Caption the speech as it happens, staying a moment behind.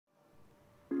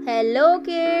Hello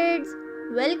kids,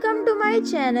 welcome to my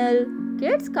channel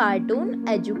Kids Cartoon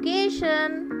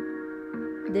Education.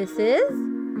 This is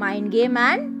Mind Game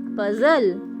and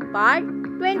Puzzle Part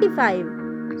 25.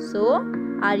 So,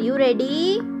 are you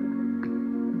ready?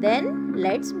 Then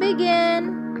let's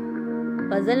begin.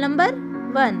 Puzzle number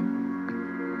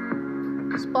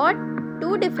 1. Spot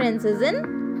two differences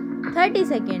in 30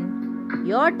 seconds.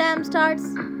 Your time starts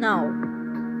now.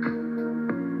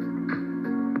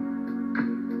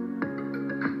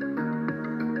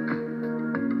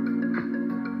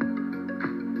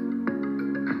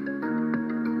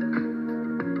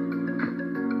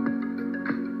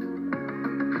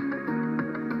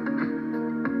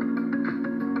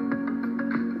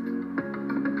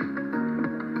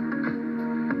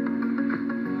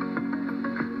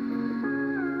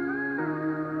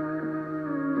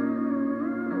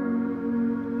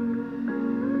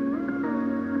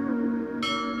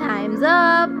 Time's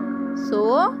up.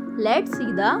 So, let's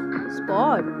see the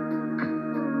spot.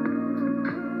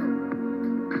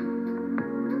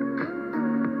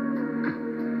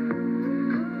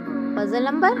 Puzzle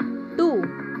number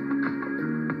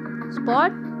 2.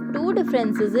 Spot two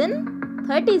differences in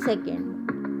 30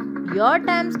 seconds. Your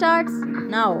time starts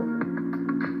now.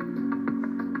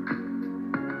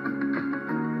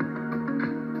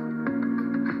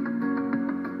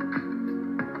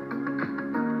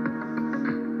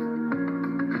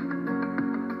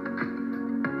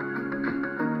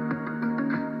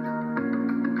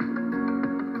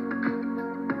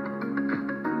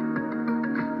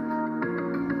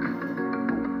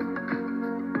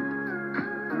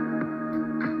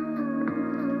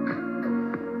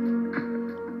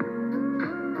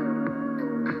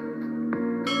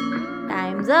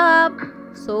 Time's up.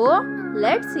 So,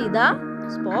 let's see the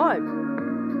spot.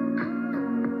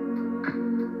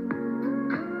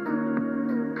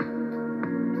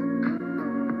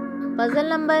 Puzzle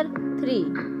number 3.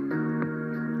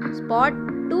 Spot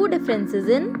two differences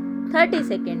in 30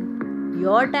 seconds.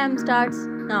 Your time starts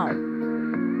now.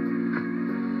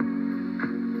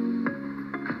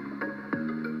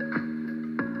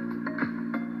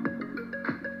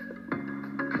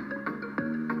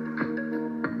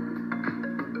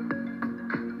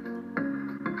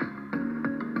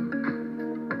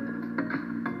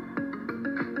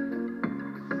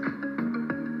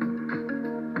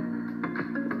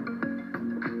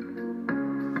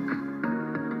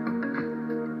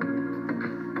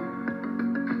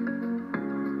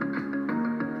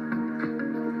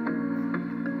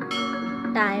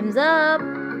 Time's up.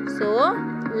 So,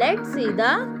 let's see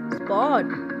the spot.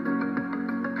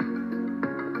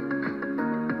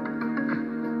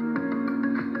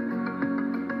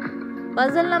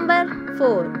 Puzzle number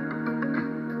 4.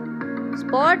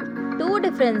 Spot two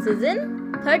differences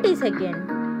in 30 seconds.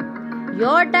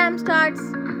 Your time starts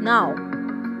now.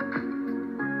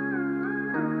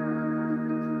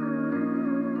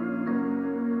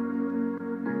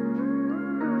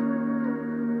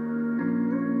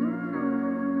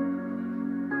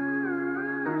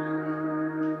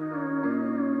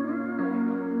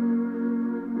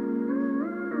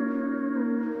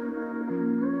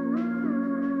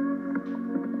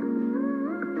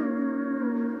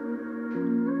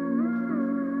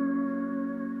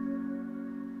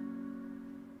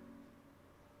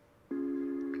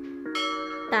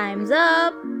 Time's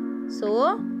up.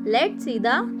 So, let's see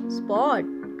the spot.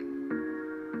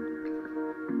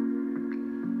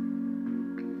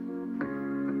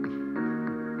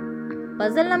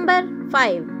 Puzzle number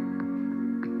 5.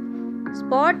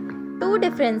 Spot two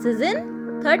differences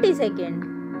in 30 seconds.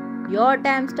 Your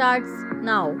time starts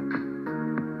now.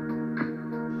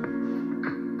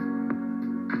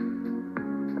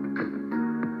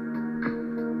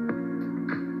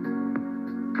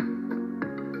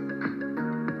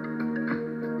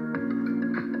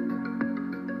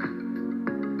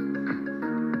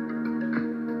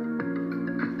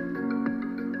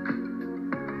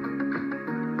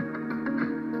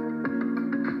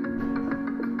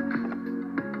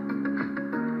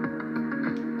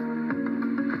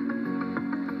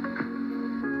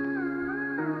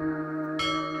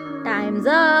 Time's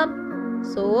up.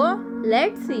 So,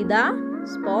 let's see the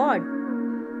spot.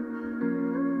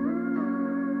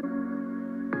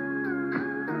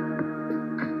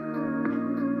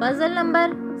 Puzzle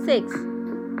number 6.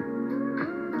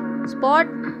 Spot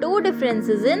two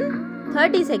differences in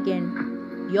 30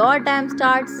 seconds. Your time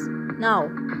starts now.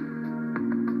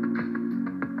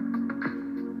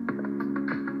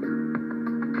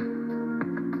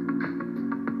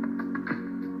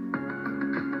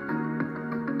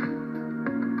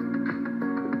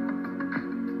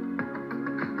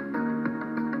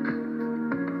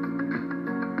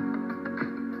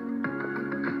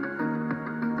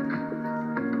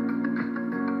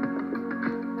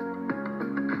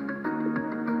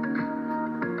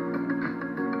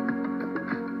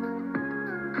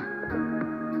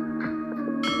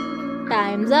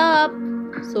 Time's up.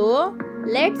 So,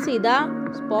 let's see the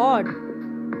spot.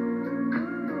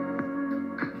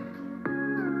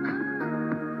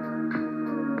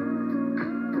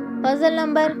 Puzzle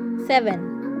number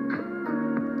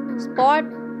 7. Spot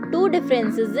 2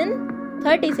 differences in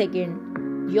 30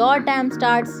 seconds. Your time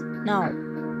starts now.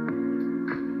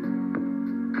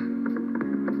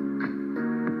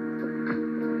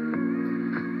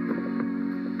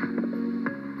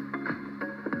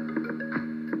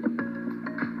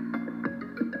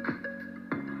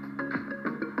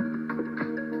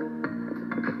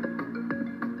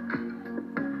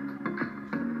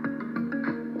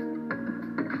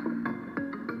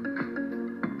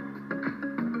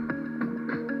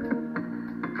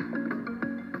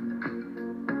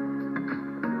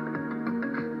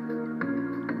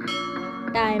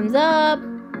 Time's up.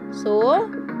 So,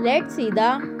 let's see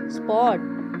the spot.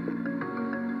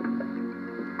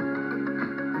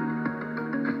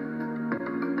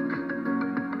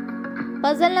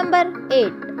 Puzzle number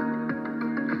 8.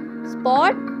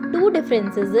 Spot 2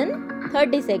 differences in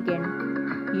 30 seconds.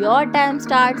 Your time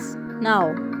starts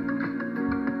now.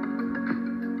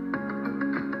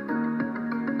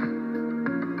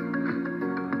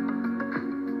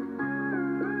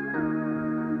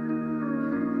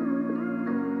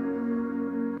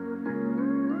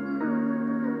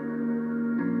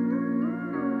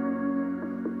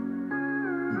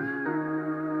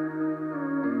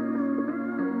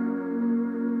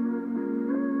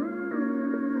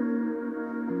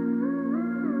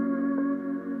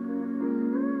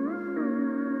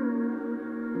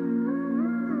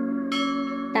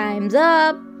 Time's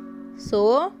up.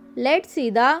 So, let's see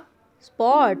the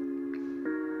spot.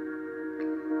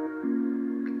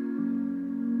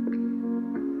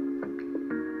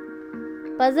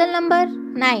 Puzzle number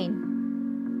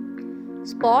 9.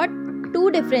 Spot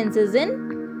 2 differences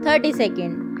in 30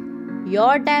 seconds.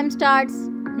 Your time starts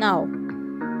now.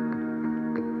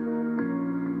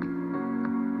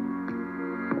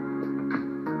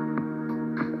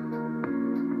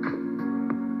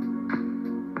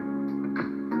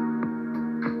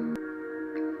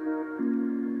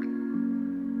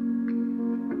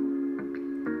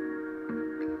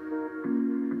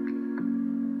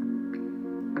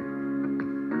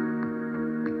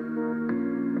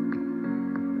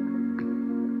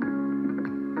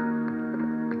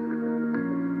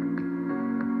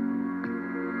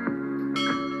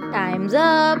 Time's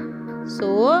up.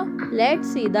 So,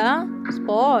 let's see the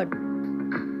spot.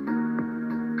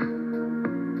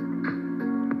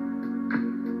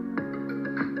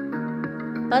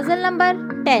 Puzzle number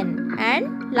 10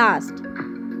 and last.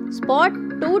 Spot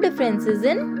 2 differences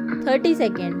in 30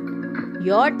 seconds.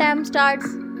 Your time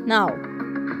starts now.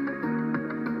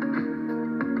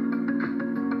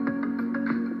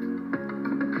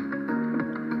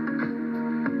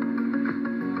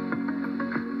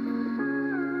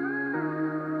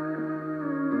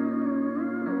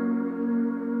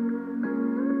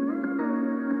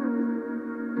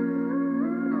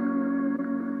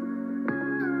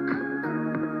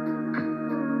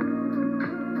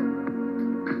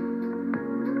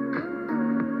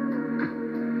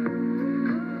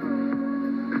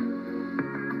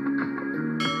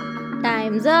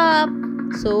 Time's up.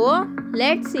 So,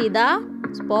 let's see the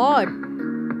spot.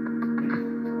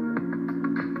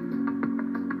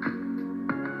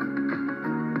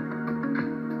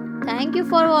 Thank you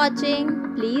for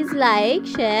watching. Please like,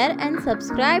 share and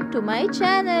subscribe to my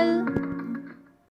channel.